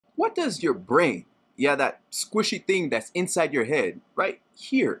What does your brain, yeah, that squishy thing that's inside your head, right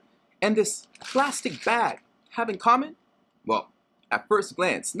here, and this plastic bag have in common? Well, at first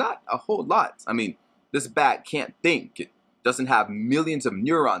glance, not a whole lot. This bag can't think. It doesn't have millions of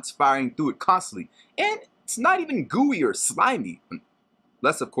neurons firing through it constantly, and it's not even gooey or slimy.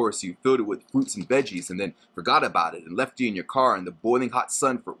 Unless, of course, you filled it with fruits and veggies and then forgot about it and left it in your car in the boiling hot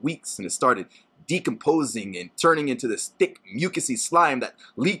sun for weeks and it started decomposing and turning into this thick, mucousy slime that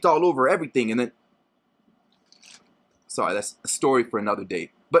leaked all over everything and then... Sorry, that's a story for another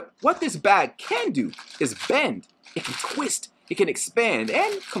day. But what this bag can do is bend, it can twist, it can expand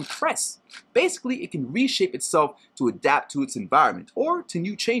and compress. Basically, it can reshape itself to adapt to its environment or to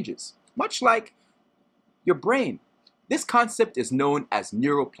new changes, much like your brain. This concept is known as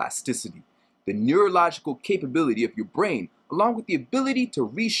neuroplasticity, the neurological capability of your brain, along with the ability to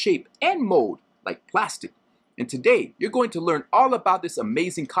reshape and mold like plastic. And today, you're going to learn all about this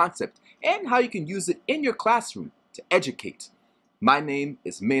amazing concept and how you can use it in your classroom to educate. My name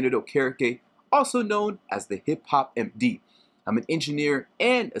is Maynard Okereke, also known as the Hip Hop M.D. I'm an engineer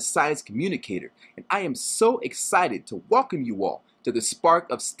and a science communicator, and I am so excited to welcome you all to the Spark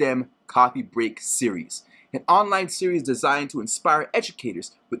of STEM Coffee Break series, an online series designed to inspire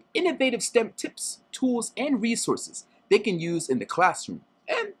educators with innovative STEM tips, tools, and resources they can use in the classroom.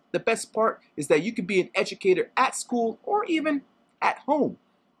 And the best part is that you can be an educator at school or even at home.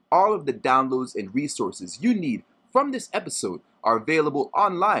 All of the downloads and resources you need from this episode are available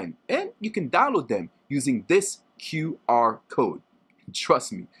online, and you can download them using this QR code.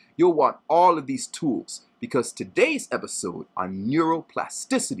 Trust me, you'll want all of these tools because today's episode on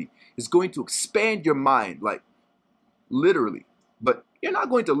neuroplasticity is going to expand your mind, like literally. But you're not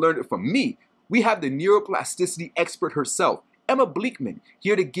going to learn it from me. We have the neuroplasticity expert herself, Emma Bleekman,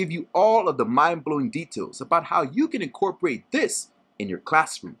 here to give you all of the mind-blowing details about how you can incorporate this in your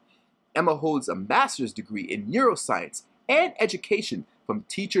classroom. Emma holds a master's degree in neuroscience and education from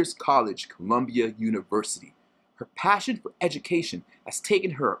Teachers College, Columbia University. Her passion for education has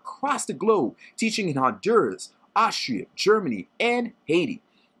taken her across the globe, teaching in Honduras, Austria, Germany, and Haiti.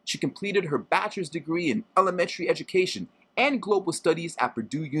 She completed her bachelor's degree in elementary education and global studies at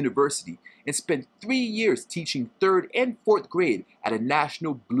Purdue University and spent 3 years teaching 3rd and 4th grade at a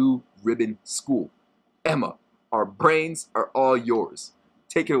national blue ribbon school. Emma, our brains are all yours.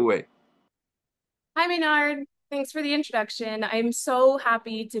 Take it away. Hi, Maynard. Thanks for the introduction. I'm so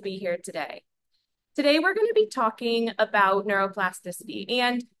happy to be here today. Today, we're going to be talking about neuroplasticity,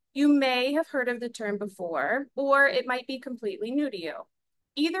 and you may have heard of the term before, or it might be completely new to you.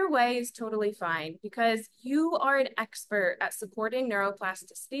 Either way is totally fine because you are an expert at supporting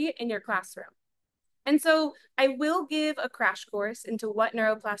neuroplasticity in your classroom. And so I will give a crash course into what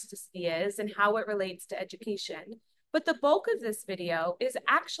neuroplasticity is and how it relates to education. But the bulk of this video is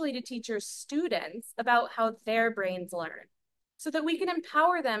actually to teach your students about how their brains learn so that we can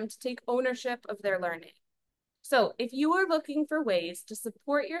empower them to take ownership of their learning. So if you are looking for ways to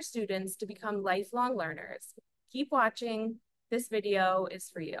support your students to become lifelong learners, keep watching. This video is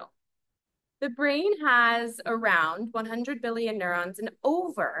for you. The brain has around 100 billion neurons and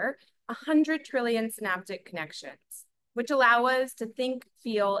over 100 trillion synaptic connections, which allow us to think,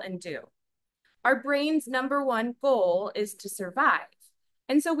 feel, and do. Our brain's number one goal is to survive.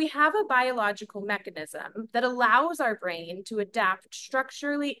 And so we have a biological mechanism that allows our brain to adapt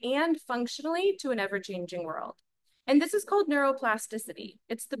structurally and functionally to an ever-changing world. And this is called neuroplasticity.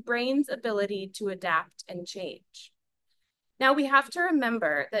 It's the brain's ability to adapt and change. Now, we have to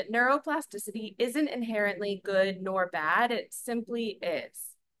remember that neuroplasticity isn't inherently good nor bad. It simply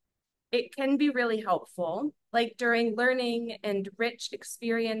is. It can be really helpful, like during learning and rich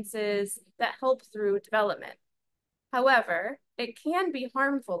experiences that help through development. However, it can be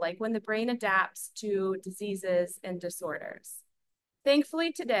harmful, like when the brain adapts to diseases and disorders.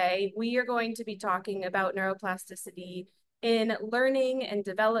 Thankfully, today, we are going to be talking about neuroplasticity in learning and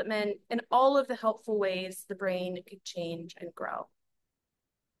development and all of the helpful ways the brain could change and grow.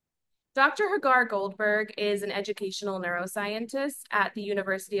 Dr. Hagar Goldberg is an educational neuroscientist at the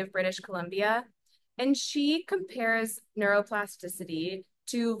University of British Columbia, and she compares neuroplasticity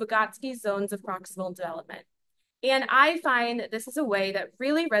to Vygotsky's zones of proximal development. And I find that this is a way that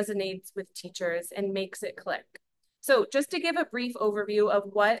really resonates with teachers and makes it click. So just to give a brief overview of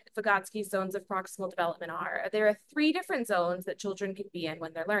what Vygotsky's zones of proximal development are, there are 3 different zones that children can be in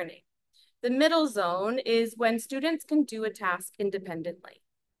when they're learning. The middle zone is when students can do a task independently.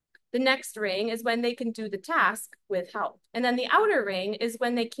 The next ring is when they can do the task with help. And then the outer ring is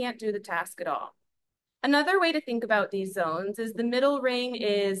when they can't do the task at all. Another way to think about these zones is the middle ring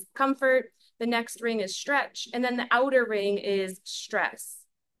is comfort, the next ring is stretch, and then the outer ring is stress.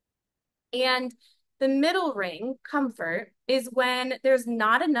 And the middle ring, comfort, is when there's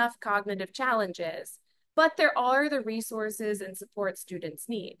not enough cognitive challenges, but there are the resources and support students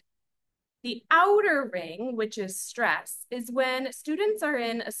need. The outer ring, which is stress, is when students are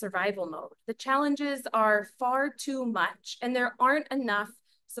in a survival mode. The challenges are far too much and there aren't enough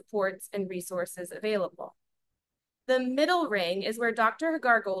supports and resources available. The middle ring is where Dr.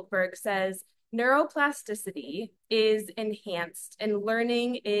 Hagar Goldberg says neuroplasticity is enhanced and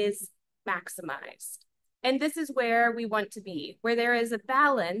learning is maximized. And this is where we want to be, where there is a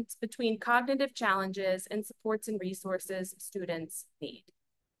balance between cognitive challenges and supports and resources students need.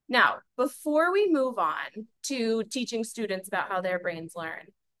 Now, before we move on to teaching students about how their brains learn,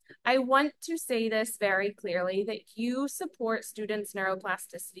 I want to say this very clearly that you support students'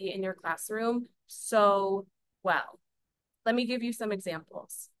 neuroplasticity in your classroom so well. Let me give you some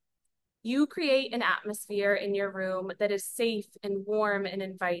examples. You create an atmosphere in your room that is safe and warm and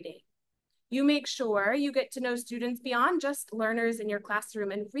inviting. You make sure you get to know students beyond just learners in your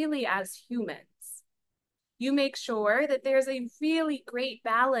classroom and really as humans. You make sure that there's a really great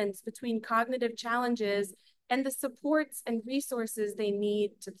balance between cognitive challenges and the supports and resources they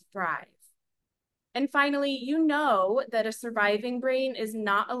need to thrive. And finally, you know that a surviving brain is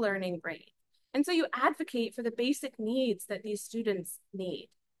not a learning brain. And so you advocate for the basic needs that these students need.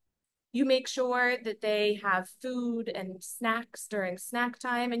 You make sure that they have food and snacks during snack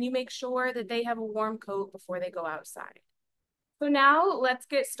time, and you make sure that they have a warm coat before they go outside. So now let's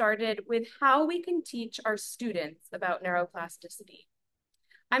get started with how we can teach our students about neuroplasticity.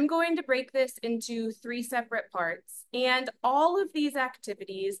 I'm going to break this into 3 separate parts, and all of these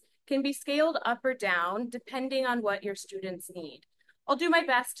activities can be scaled up or down depending on what your students need. I'll do my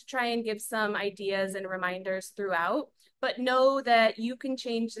best to try and give some ideas and reminders throughout, but know that you can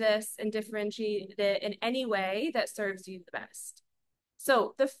change this and differentiate it in any way that serves you the best.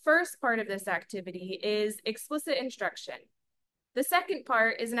 So the first part of this activity is explicit instruction. The second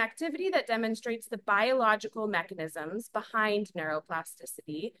part is an activity that demonstrates the biological mechanisms behind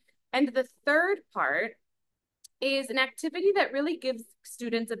neuroplasticity. And the third part is an activity that really gives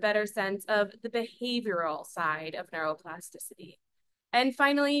students a better sense of the behavioral side of neuroplasticity. And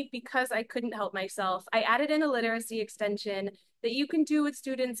finally, because I couldn't help myself, I added in a literacy extension that you can do with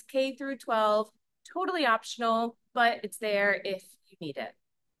students K through 12, totally optional, but it's there if you need it.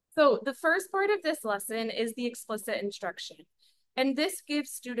 So the first part of this lesson is the explicit instruction. And this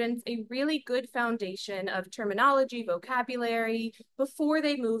gives students a really good foundation of terminology, vocabulary, before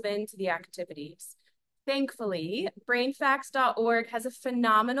they move into the activities. Thankfully, brainfacts.org has a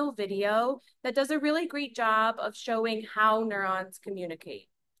phenomenal video that does a really great job of showing how neurons communicate.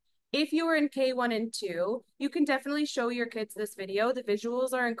 If you are in K1 and 2, you can definitely show your kids this video. The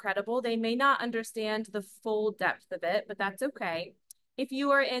visuals are incredible. They may not understand the full depth of it, but that's okay. If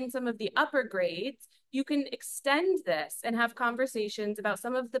you are in some of the upper grades, you can extend this and have conversations about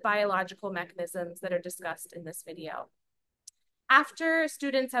some of the biological mechanisms that are discussed in this video. After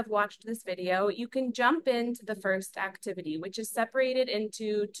students have watched this video, you can jump into the first activity, which is separated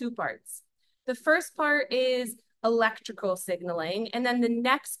into 2 parts. The first part is electrical signaling, and then the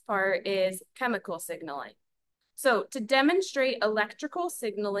next part is chemical signaling. So to demonstrate electrical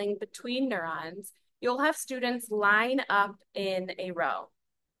signaling between neurons, you'll have students line up in a row.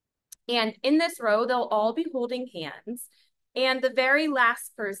 And in this row, they'll all be holding hands. And the very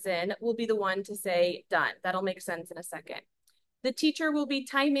last person will be the one to say done. That'll make sense in a second. The teacher will be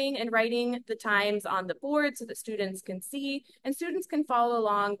timing and writing the times on the board so that students can see, and students can follow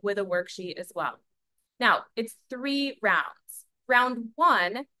along with a worksheet as well. Now, it's 3 rounds. Round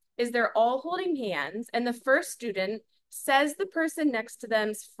 1 is they're all holding hands, and the first student says the person next to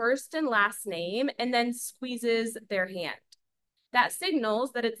them's first and last name and then squeezes their hand. That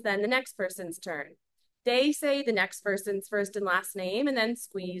signals that it's then the next person's turn. They say the next person's first and last name and then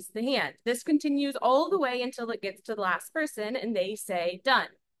squeeze the hand. This continues all the way until it gets to the last person and they say done.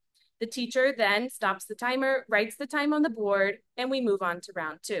 The teacher then stops the timer, writes the time on the board, and we move on to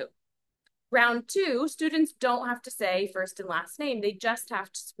round 2. Round 2, students don't have to say first and last name. They just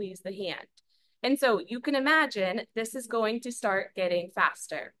have to squeeze the hand. And so you can imagine this is going to start getting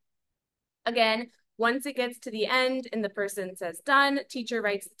faster. Again, once it gets to the end and the person says done, teacher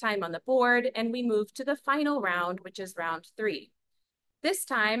writes the time on the board, and we move to the final round, which is round 3. This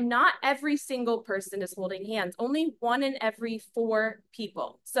time, not every single person is holding hands, only 1 in every 4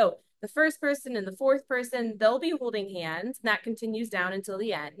 people. So the first person and the 4th person, they'll be holding hands, and that continues down until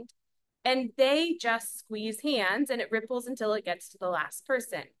the end. And they just squeeze hands, and it ripples until it gets to the last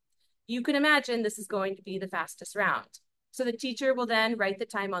person. You can imagine this is going to be the fastest round. So the teacher will then write the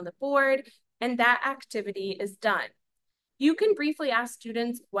time on the board, and that activity is done. You can briefly ask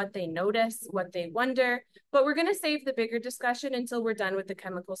students what they notice, what they wonder, but we're going to save the bigger discussion until we're done with the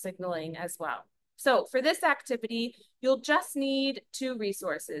chemical signaling as well. So for this activity, you'll just need two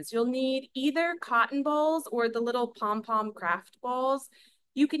resources. You'll need either cotton balls or the little pom-pom craft balls.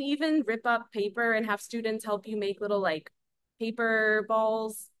 You can even rip up paper and have students help you make little like paper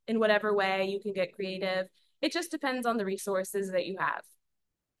balls in whatever way. You can get creative. It just depends on the resources that you have.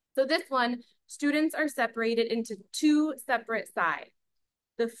 So this one, students are separated into two separate sides.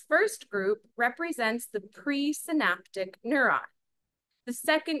 The first group represents the presynaptic neuron. The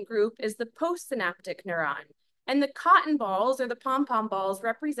second group is the postsynaptic neuron. And the cotton balls or the pom-pom balls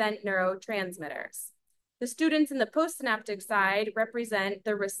represent neurotransmitters. The students in the postsynaptic side represent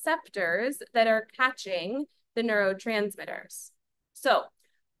the receptors that are catching the neurotransmitters. So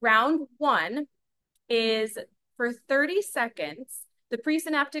round one is for 30 seconds, the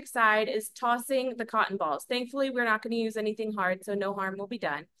presynaptic side is tossing the cotton balls. Thankfully, we're not going to use anything hard, so no harm will be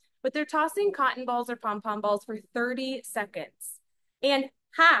done. But they're tossing cotton balls or pom-pom balls for 30 seconds. And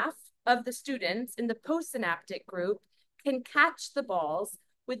half of the students in the postsynaptic group can catch the balls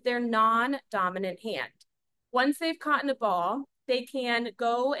with their non-dominant hand. Once they've caught a ball, they can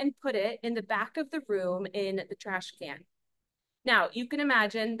go and put it in the back of the room in the trash can. Now, you can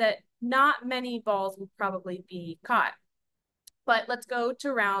imagine that not many balls will probably be caught. But let's go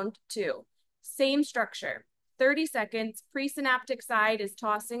to round two. Same structure. 30 seconds, presynaptic side is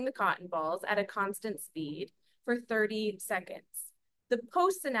tossing the cotton balls at a constant speed for 30 seconds. The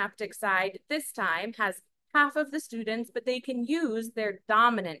postsynaptic side this time has half of the students, but they can use their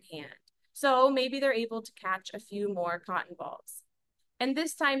dominant hand. So maybe they're able to catch a few more cotton balls. And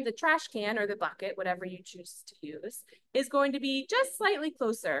this time the trash can or the bucket, whatever you choose to use, is going to be just slightly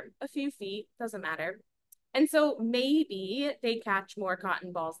closer, a few feet, doesn't matter. And so maybe they catch more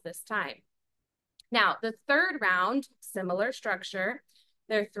cotton balls this time. Now, the third round, similar structure.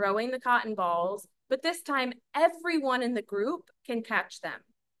 They're throwing the cotton balls, but this time everyone in the group can catch them.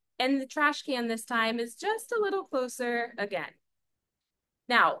 And the trash can this time is just a little closer again.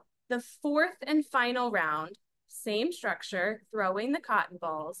 Now, the fourth and final round, same structure, throwing the cotton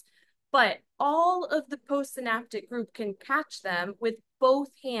balls, but all of the postsynaptic group can catch them with both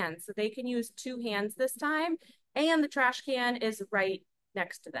hands. So they can use two hands this time, and the trash can is right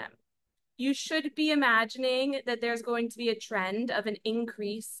next to them. You should be imagining that there's going to be a trend of an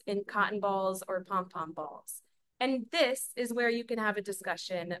increase in cotton balls or pom-pom balls. And this is where you can have a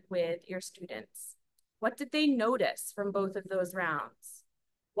discussion with your students. What did they notice from both of those rounds?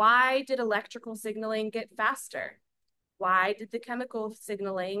 Why did electrical signaling get faster? Why did the chemical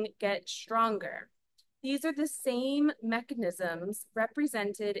signaling get stronger? These are the same mechanisms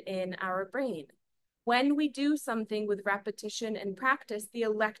represented in our brain. When we do something with repetition and practice, the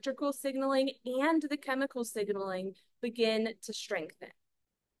electrical signaling and the chemical signaling begin to strengthen.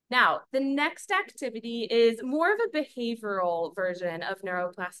 Now, the next activity is more of a behavioral version of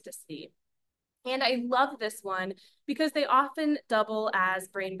neuroplasticity. And I love this one because they often double as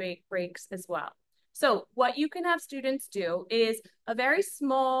brain breaks as well. So what you can have students do is a very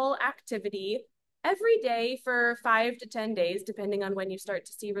small activity every day for 5 to 10 days, depending on when you start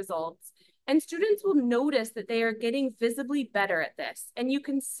to see results. And students will notice that they are getting visibly better at this. And you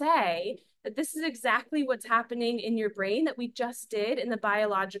can say that this is exactly what's happening in your brain that we just did in the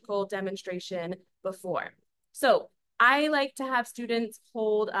biological demonstration before. So I like to have students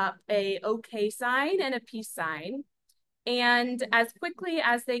hold up a okay sign and a peace sign. And as quickly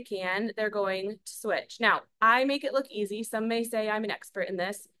as they can, they're going to switch. Now, I make it look easy. Some may say I'm an expert in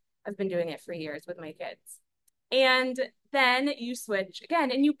this. I've been doing it for years with my kids. And then you switch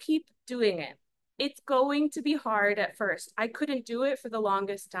again and you keep doing it. It's going to be hard at first. I couldn't do it for the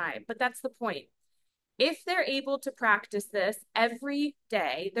longest time, but that's the point. If they're able to practice this every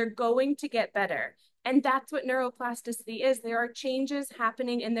day, they're going to get better. And that's what neuroplasticity is. There are changes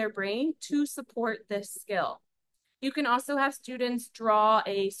happening in their brain to support this skill. You can also have students draw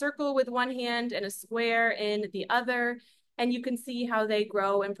a circle with one hand and a square in the other, and you can see how they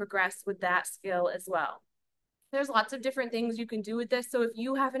grow and progress with that skill as well. There's lots of different things you can do with this. So if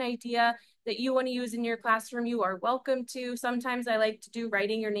you have an idea that you want to use in your classroom, you are welcome to. Sometimes I like to do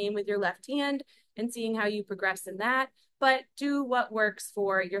writing your name with your left hand and seeing how you progress in that, but do what works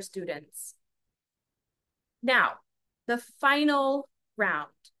for your students. Now, the final round,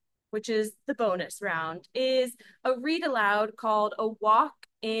 which is the bonus round, is a read aloud called A Walk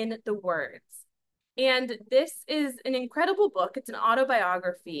in the Words. And this is an incredible book. It's an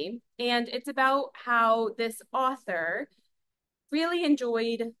autobiography, and it's about how this author really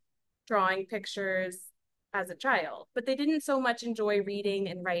enjoyed drawing pictures as a child, but they didn't so much enjoy reading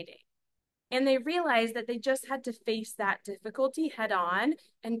and writing. And they realized that they just had to face that difficulty head on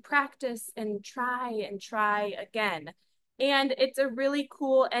and practice and try again. And it's a really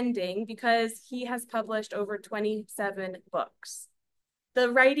cool ending because he has published over 27 books. The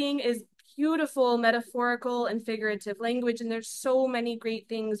writing is beautiful, metaphorical, and figurative language, and there's so many great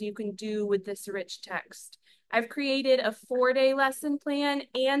things you can do with this rich text. I've created a 4-day lesson plan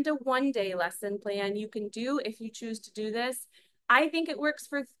and a 1-day lesson plan you can do if you choose to do this. I think it works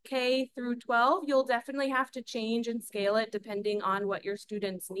for K through 12. You'll definitely have to change and scale it depending on what your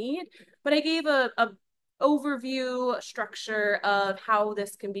students need. But I gave a overview structure of how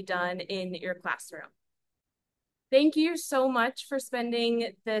this can be done in your classroom. Thank you so much for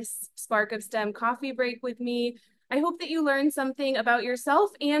spending this Spark of STEM coffee break with me. I hope that you learned something about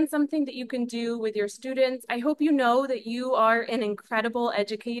yourself and something that you can do with your students. I hope you know that you are an incredible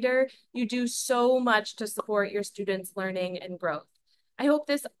educator. You do so much to support your students' learning and growth. I hope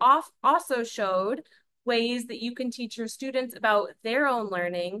this also showed ways that you can teach your students about their own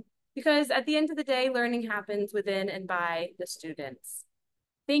learning, because at the end of the day, learning happens within and by the students.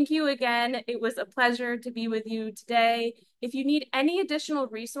 Thank you again. It was a pleasure to be with you today. If you need any additional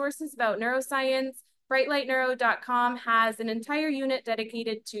resources about neuroscience, brightlightneuro.com has an entire unit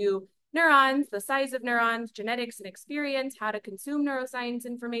dedicated to neurons, the size of neurons, genetics and experience, how to consume neuroscience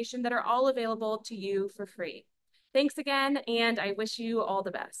information that are all available to you for free. Thanks again, and I wish you all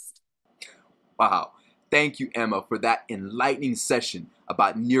the best. Wow. Thank you, Emma, for that enlightening session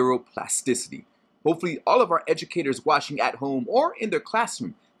about neuroplasticity. Hopefully, all of our educators watching at home or in their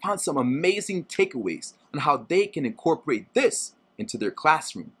classroom found some amazing takeaways on how they can incorporate this into their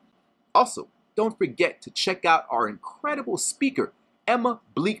classroom. Also, don't forget to check out our incredible speaker, Emma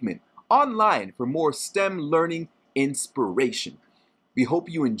Bleekman, online for more STEM learning inspiration. We hope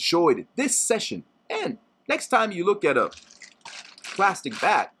you enjoyed this session, and next time you look at a plastic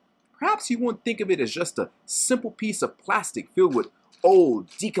bag, perhaps you won't think of it as just a simple piece of plastic filled with old,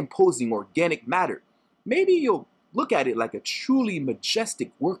 decomposing organic matter. Maybe you'll look at it like a truly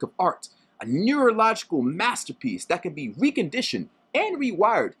majestic work of art, a neurological masterpiece that can be reconditioned and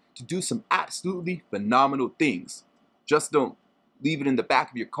rewired to do some absolutely phenomenal things. Just don't leave it in the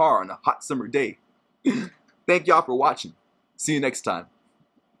back of your car on a hot summer day. Thank y'all for watching. See you next time.